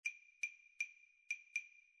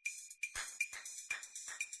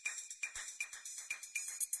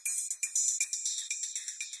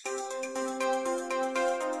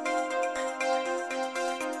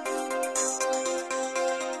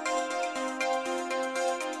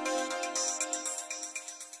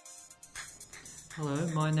Hello,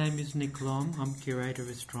 my name is Nick Long. I'm Curator of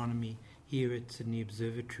Astronomy here at Sydney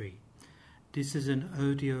Observatory. This is an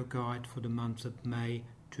audio guide for the month of May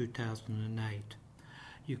 2008.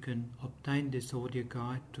 You can obtain this audio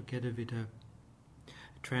guide together with a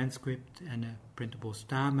transcript and a printable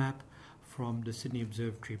star map from the Sydney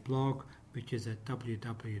Observatory blog, which is at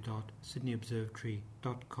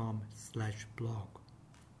www.sydneyobservatory.com/blog.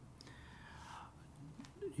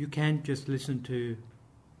 You can just listen to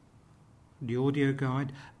the audio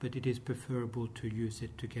guide, but it is preferable to use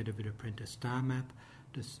it together with a printed star map.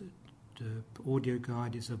 The audio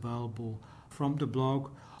guide is available from the blog,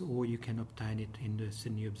 or you can obtain it in the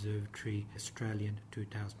Sydney Observatory Australian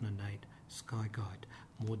 2008 Sky Guide.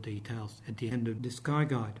 More details at the end of the Sky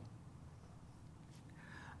Guide.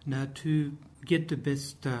 Now, to get the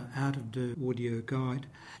best out of the audio guide,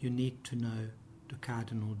 you need to know the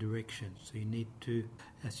cardinal directions. So you need to,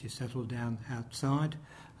 as you settle down outside,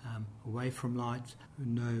 away from lights,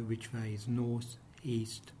 know which way is north,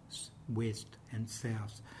 east, west and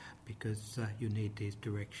south, because you need these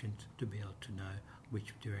directions to be able to know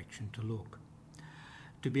which direction to look.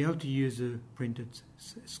 To be able to use a printed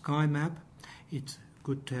sky map, it's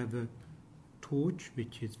good to have a torch,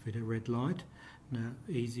 which is with a red light. Now,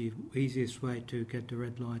 easiest way to get the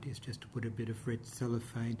red light is just to put a bit of red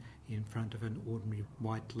cellophane in front of an ordinary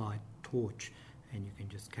white light torch, and you can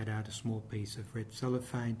just cut out a small piece of red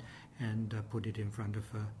cellophane and put it in front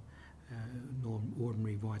of a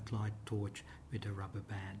ordinary white light torch with a rubber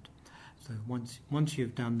band. So once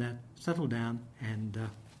you've done that, settle down and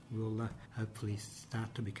we'll hopefully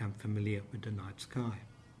start to become familiar with the night sky.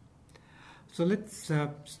 So let's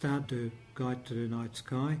start the guide to the night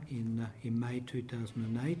sky in May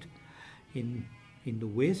 2008 in the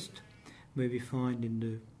west, where we find in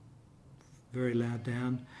the very low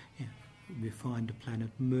down we find the planet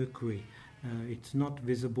Mercury. It's not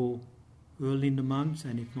visible early in the month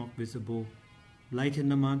and it's not visible late in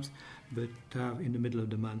the month, but in the middle of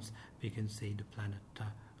the month we can see the planet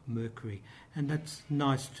Mercury, and that's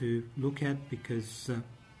nice to look at because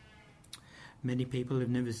many people have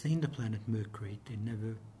never seen the planet Mercury.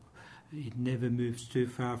 It never moves too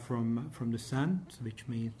far from the sun, which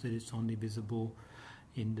means that it's only visible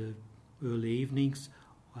in the early evenings,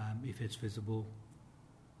 if it's visible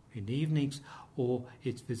in the evenings, or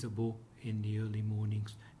it's visible in the early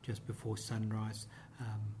mornings just before sunrise.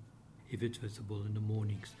 If it's visible in the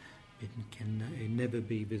mornings, it can never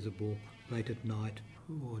be visible late at night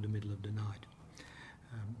or the middle of the night.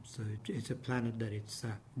 So it's a planet that it's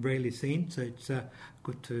rarely seen, so it's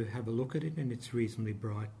good to have a look at it, and it's reasonably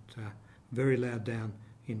bright, very loud down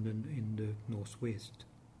in the northwest.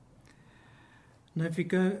 Now, if you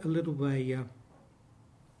go a little way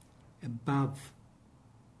above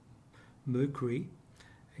Mercury,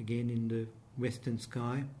 again in the western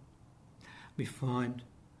sky, we find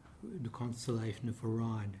the constellation of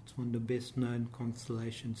Orion. It's one of the best known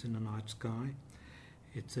constellations in the night sky.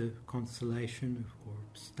 It's a constellation or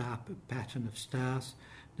star pattern of stars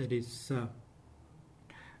that is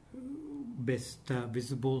best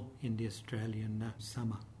visible in the Australian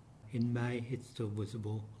summer. In May it's still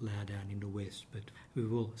visible low down in the west, but we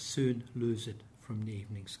will soon lose it from the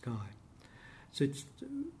evening sky. So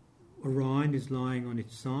Orion is lying on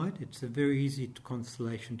its side. It's a very easy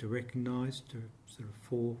constellation to recognise. There are sort of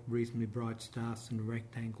 4 reasonably bright stars in a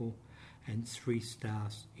rectangle and 3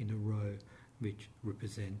 stars in a row, which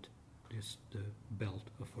represent just the belt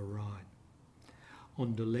of Orion.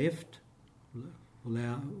 On the left,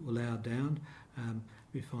 low down,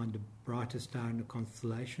 we find the brightest star in the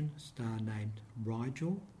constellation, a star named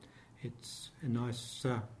Rigel. It's a nice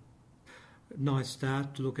star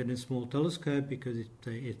to look at in a small telescope because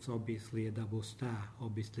it's obviously a double star.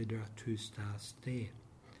 Obviously there are 2 stars there.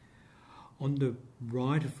 On the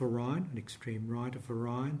right of Orion, an extreme right of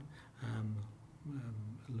Orion, a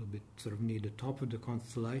little bit sort of near the top of the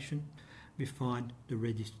constellation, we find the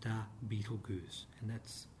reddish star Betelgeuse, and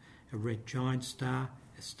that's a red giant star,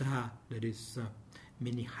 a star that is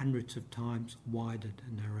many hundreds of times wider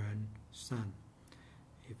than our own sun.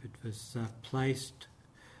 If it was placed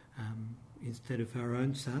instead of our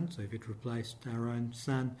own sun, so if it replaced our own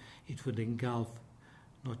sun, it would engulf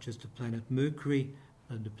not just the planet Mercury,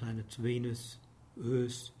 but the planets Venus,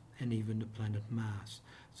 Earth, and even the planet Mars.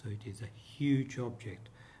 So it is a huge object,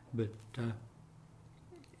 but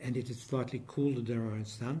and it is slightly cooler than our own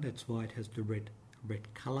sun. That's why it has the red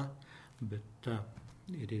colour, but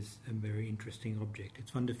it is a very interesting object.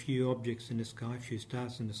 It's one of the few objects in the sky, few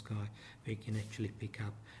stars in the sky, where you can actually pick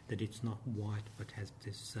up that it's not white but has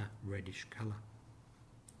this reddish colour.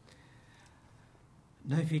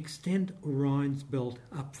 Now, if you extend Orion's belt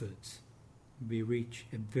upwards, we reach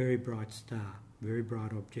a very bright star. very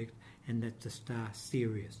bright object, and that's the star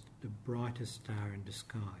Sirius, the brightest star in the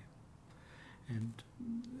sky. And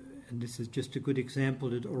this is just a good example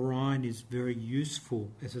that Orion is very useful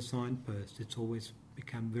as a signpost. It's always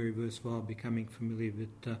become very worthwhile becoming familiar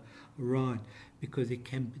with Orion, because it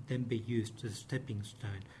can then be used as a stepping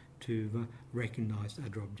stone to recognize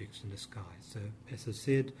other objects in the sky. So, as I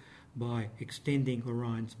said, by extending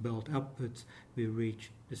Orion's belt upwards, we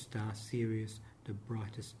reach the star Sirius, the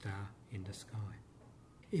brightest star in the sky.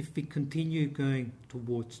 If we continue going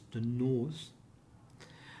towards the north,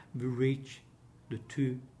 we reach the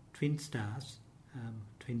two twin stars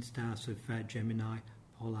of Gemini,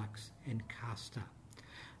 Pollux and Castor.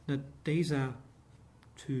 Now, these are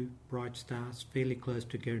two bright stars fairly close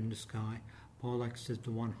together in the sky. Pollux is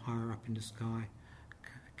the one higher up in the sky.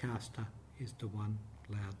 Castor is the one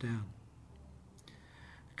lower down.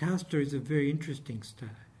 Castor is a very interesting star.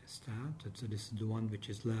 So this is the one which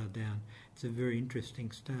is lower down. It's a very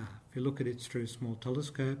interesting star. If you look at it through a small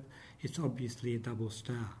telescope, it's obviously a double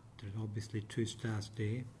star. There are obviously two stars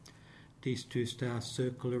there. These two stars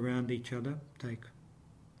circle around each other, take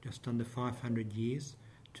just under 500 years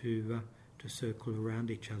to circle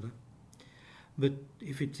around each other. But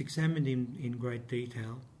if it's examined in great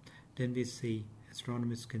detail, then we see,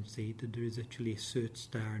 astronomers can see, that there is actually a third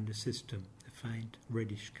star in the system, a faint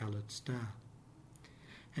reddish-coloured star.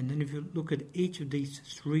 And then if you look at each of these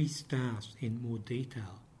three stars in more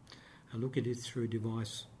detail, I look at it through a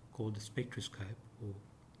device called a spectroscope, or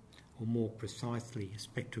more precisely, a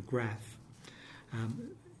spectrograph.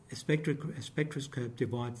 A spectroscope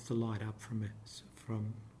divides the light up from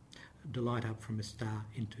a star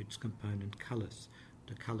into its component colours,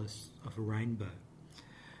 the colours of a rainbow.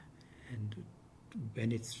 And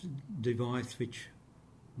it's a device which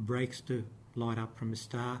breaks the light up from a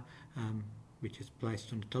star, which is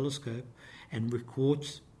placed on the telescope, and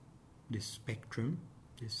records this spectrum,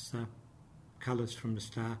 this colours from the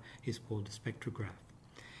star, is called a spectrograph.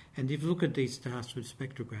 And if you look at these stars with a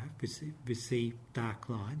spectrograph, we see dark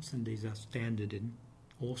lines, and these are standard in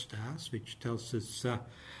all stars, which tells us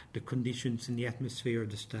the conditions in the atmosphere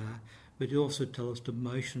of the star, but it also tells us the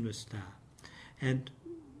motion of the star. And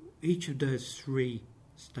each of those three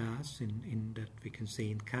stars in that we can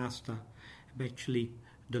see in Castor, actually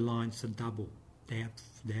the lines are double. They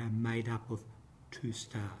are made up of two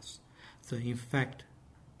stars. So in fact,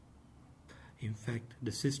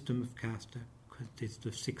 the system of Castor consists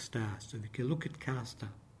of 6 stars. So we can look at Castor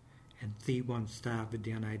and see one star with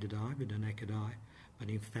the unaided eye, with the naked eye, but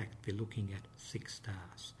in fact we're looking at 6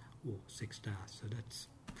 stars, or 6 stars. So that's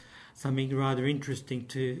something rather interesting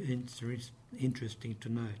to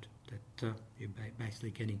note, that you're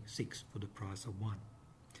basically getting 6 for the price of 1.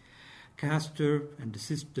 Castor and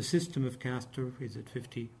the system of Castor is at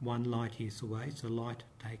 51 light years away, so light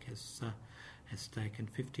has taken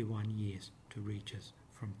 51 years to reach us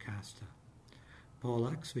from Castor.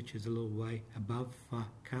 Pollux, which is a little way above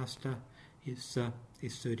Castor, is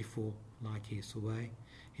 34 light years away.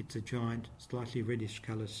 It's a giant, slightly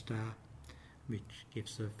reddish-coloured star, which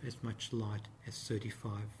gives off as much light as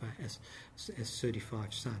 35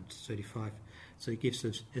 suns. 35. So it gives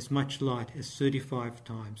us as much light as 35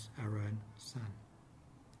 times our own sun.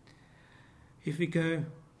 If we go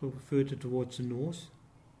a little further towards the north,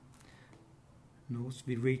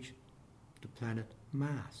 we reach the planet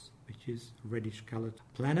Mars, which is a reddish-coloured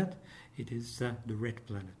planet. It is the red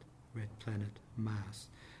planet Mars.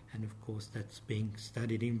 And of course that's being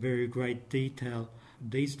studied in very great detail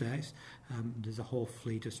these days. There's a whole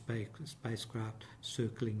fleet of spacecraft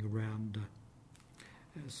circling around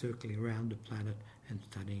the planet and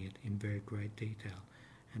studying it in very great detail.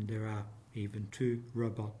 And there are even 2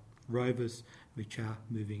 rovers which are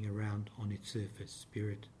moving around on its surface,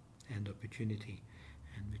 Spirit and Opportunity,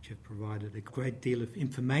 and which have provided a great deal of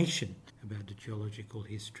information about the geological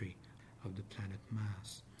history of the planet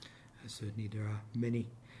Mars. Certainly there are many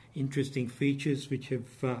interesting features which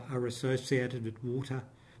are associated with water,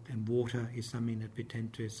 and water is something that we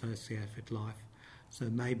tend to associate with life. So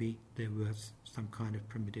maybe there was some kind of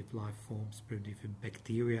primitive life forms, primitive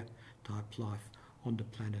bacteria-type life on the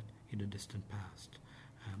planet in the distant past.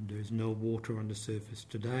 There is no water on the surface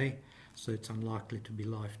today, so it's unlikely to be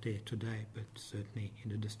life there today, but certainly in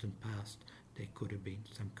the distant past there could have been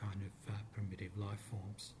some kind of primitive life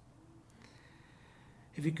forms.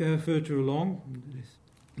 If you go further along,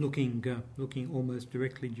 looking almost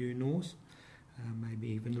directly due north, maybe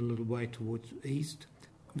even a little way towards east,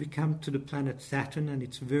 we come to the planet Saturn, and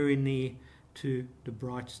it's very near to the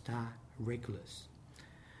bright star Regulus.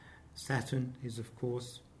 Saturn is, of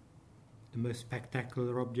course, the most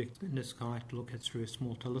spectacular object in the sky to look at through a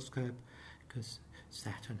small telescope, because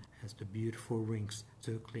Saturn has the beautiful rings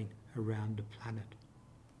circling around the planet.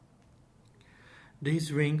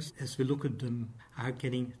 These rings, as we look at them, are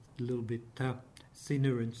getting a little bit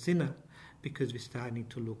thinner and thinner because we're starting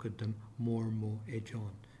to look at them more and more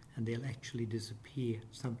edge-on, and they'll actually disappear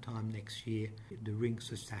sometime next year. The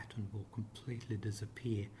rings of Saturn will completely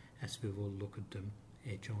disappear as we will look at them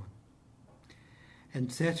edge-on.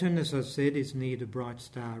 And Saturn, as I said, is near the bright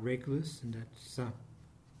star Regulus, and that's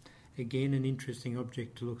again an interesting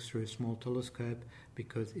object to look through a small telescope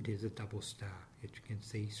because it is a double star. As you can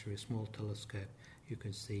see through a small telescope, you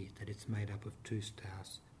can see that it's made up of two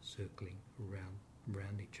stars circling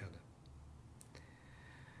around each other.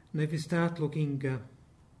 Now if you start looking,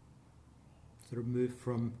 sort of move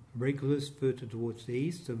from Regulus further towards the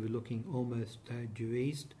east, so we're looking almost due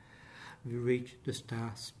east, we reach the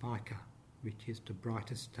star Spica, which is the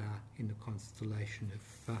brightest star in the constellation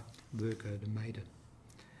of Virgo the Maiden.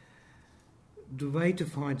 The way to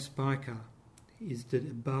find Spica is that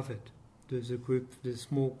above it there's a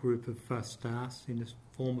small group of stars in the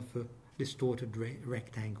form of a distorted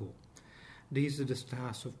rectangle. These are the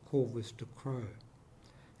stars of Corvus the Crow.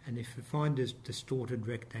 And if we find this distorted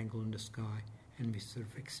rectangle in the sky and we sort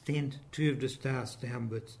of extend two of the stars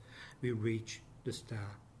downwards, we reach the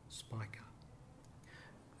star Spica.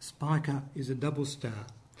 Spica is a double star,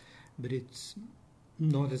 but it's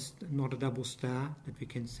not a double star that we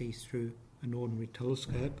can see through an ordinary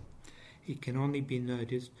telescope. It can only be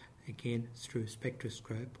noticed again through a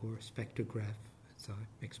spectroscope or a spectrograph. As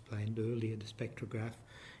I explained earlier, the spectrograph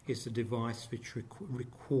is a device which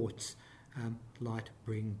records light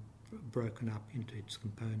being broken up into its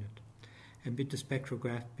component. And with the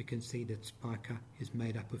spectrograph we can see that Spica is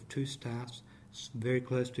made up of two stars very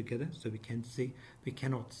close together, so we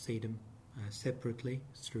cannot see them separately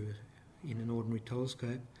in an ordinary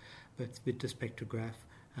telescope, but with the spectrograph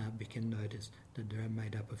we can notice that they are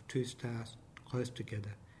made up of two stars close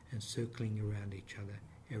together and circling around each other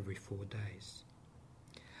every 4 days.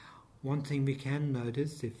 One thing we can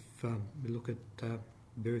notice if we look at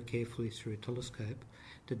very carefully through a telescope,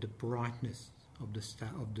 that the brightness of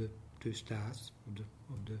the two stars,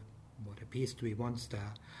 of the what appears to be one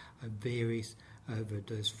star, varies over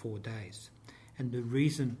those 4 days. And the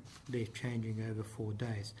reason they're changing over 4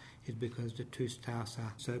 days is because the two stars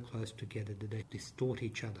are so close together that they distort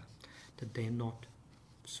each other, that they're not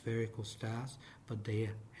spherical stars, but they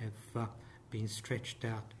have been stretched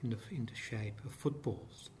out in the shape of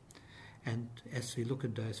footballs. And as we look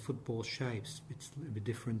at those football shapes, it's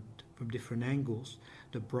from different angles,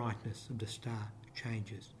 the brightness of the star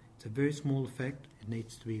changes. It's a very small effect. It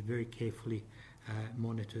needs to be very carefully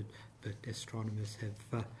monitored, but astronomers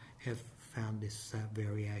have found this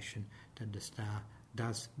variation, that the star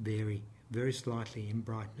does vary very slightly in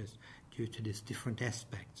brightness due to these different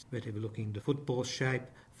aspects. Whether we're looking at the football shape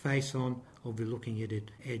face on, or we're looking at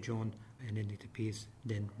it edge on, and then it appears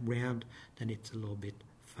then round, then it's a little bit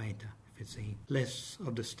fainter. If it's seeing less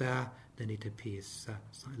of the star, then it appears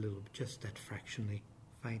a little, just that fractionally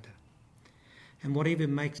fainter. And what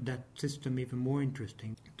even makes that system even more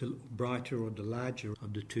interesting, the brighter or the larger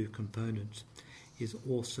of the two components is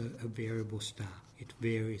also a variable star. It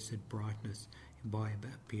varies at brightness by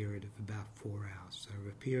about a period of about 4 hours. So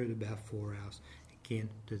a period of about 4 hours, again,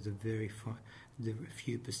 there's a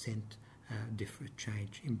few percent different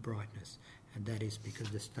change in brightness, and that is because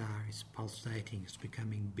the star is pulsating, it's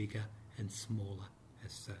becoming bigger and smaller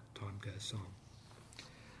as time goes on.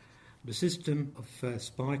 The system of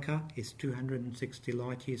Spica is 260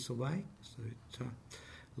 light years away, so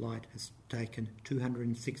light has taken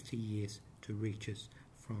 260 years to reach us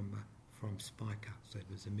from Spica. So it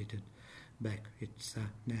was emitted back, it's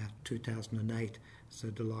now 2008, so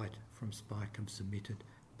the light from Spica was emitted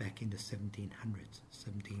back in the 1700s,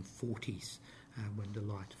 1740s, when the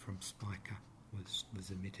light from Spica was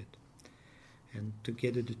emitted. And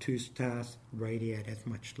together the two stars radiate as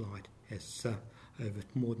much light as over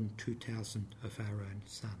more than 2,000 of our own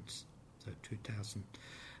suns. So 2,000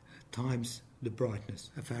 times the brightness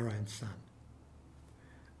of our own sun.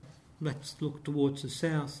 Let's look towards the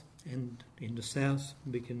south, and in the south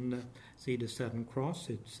we can see the Southern Cross.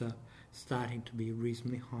 It's starting to be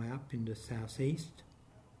reasonably high up in the southeast.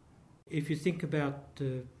 If you think about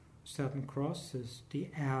the Southern Cross as the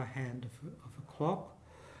hour hand of a clock,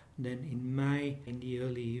 then in May, in the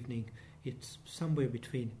early evening, it's somewhere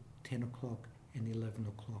between 10 o'clock and 11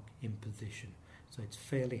 o'clock in position. So it's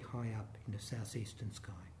fairly high up in the southeastern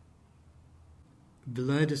sky.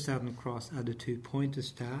 Below the Southern Cross are the two pointer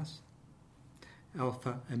stars,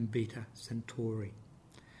 Alpha and Beta Centauri.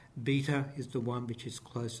 Beta is the one which is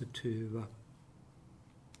closer to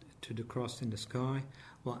to the cross in the sky,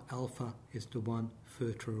 while Alpha is the one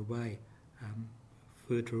further away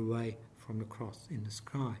from the cross in the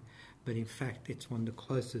sky. But in fact, it's one of the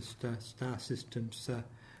closest star systems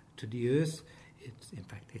to the Earth.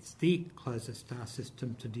 It's the closest star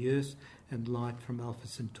system to the Earth, and light from Alpha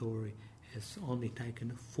Centauri has only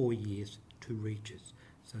taken 4 years to reach us.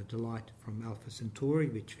 So the light from Alpha Centauri,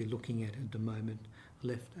 which we're looking at the moment,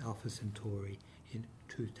 left Alpha Centauri in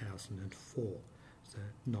 2004, so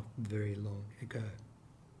not very long ago.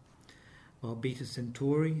 While Beta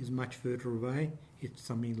Centauri is much further away, it's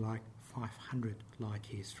something like 500 light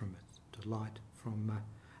years from us. The light from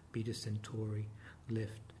Beta Centauri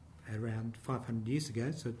left around 500 years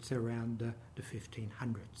ago, so it's around the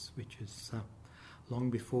 1500s, which is long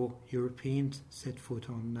before Europeans set foot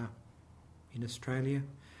on in Australia,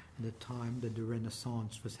 and the time that the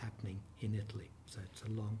Renaissance was happening in Italy. So it's a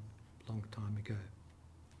long time ago.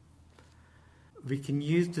 We can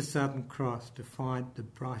use the Southern Cross to find the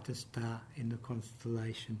brightest star in the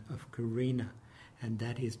constellation of Carina, and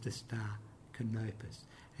that is the star Canopus.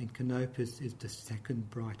 And Canopus is the second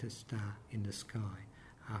brightest star in the sky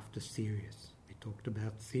after Sirius. We talked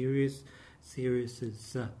about Sirius. Sirius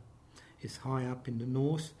is high up in the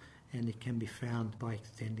north, and it can be found by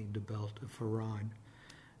extending the belt of Orion.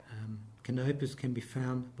 Canopus can be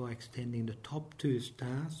found by extending the top two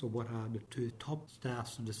stars, or what are the two top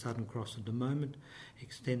stars of the Southern Cross at the moment,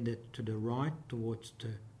 extended to the right towards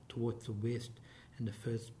the west, and the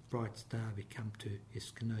first bright star we come to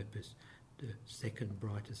is Canopus, the second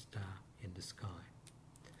brightest star in the sky.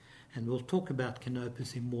 And we'll talk about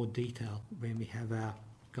Canopus in more detail when we have our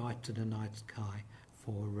Guide to the Night Sky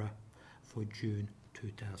for June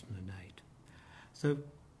 2008. So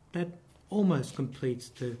that almost completes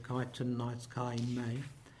the Guide to the Night Sky in May,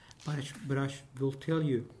 but I will tell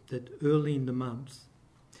you that early in the month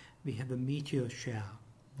we have a meteor shower,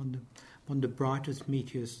 one of the brightest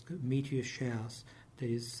meteor showers that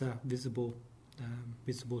is visible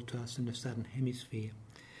to us in the southern hemisphere,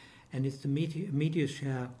 and it's the meteor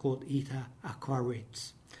shower called Eta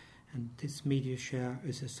Aquarius, and this meteor shower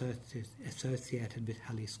is associated with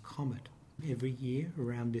Halley's Comet. Every year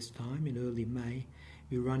around this time in early May,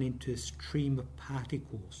 we run into a stream of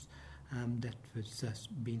particles that was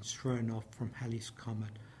being thrown off from Halley's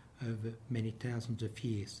Comet over many thousands of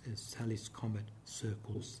years as Halley's Comet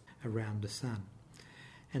circles around the Sun.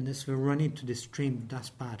 And as we run into this stream of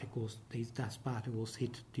dust particles, these dust particles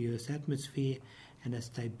hit the Earth's atmosphere, and as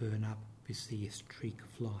they burn up, we see a streak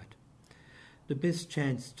of light. The best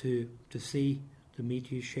chance to see the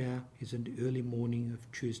meteor shower is in the early morning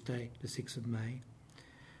of Tuesday, the 6th of May.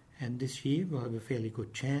 And this year we'll have a fairly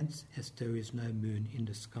good chance, as there is no moon in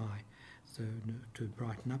the sky, so to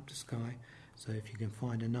brighten up the sky. So if you can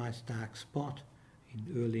find a nice dark spot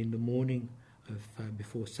early in the morning of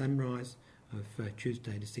before sunrise of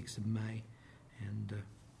Tuesday, the 6th of May, and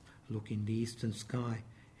look in the eastern sky,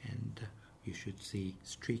 and you should see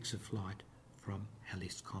streaks of light from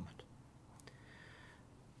Halley's Comet.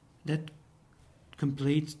 That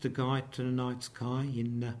completes the Guide to the Night Sky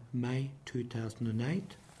in May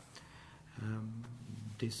 2008.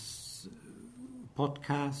 This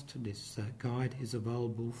podcast, this guide is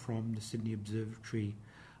available from the Sydney Observatory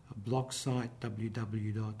blog site,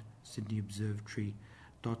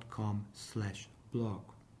 www.sydneyobservatory.com/blog.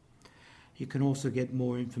 You can also get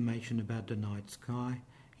more information about the night sky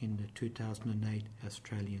in the 2008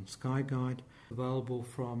 Australian Sky Guide, available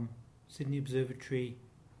from Sydney Observatory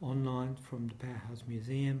online, from the Powerhouse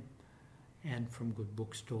Museum, and from good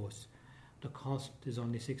bookstores. The cost is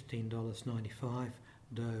only $16.95,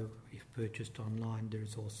 though if purchased online there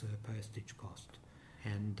is also a postage cost.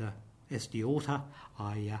 And as the author,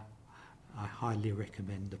 I highly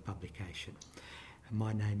recommend the publication.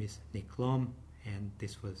 My name is Nick Lom, and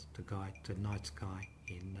this was the Guide to Night Sky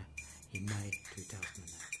in May 2008.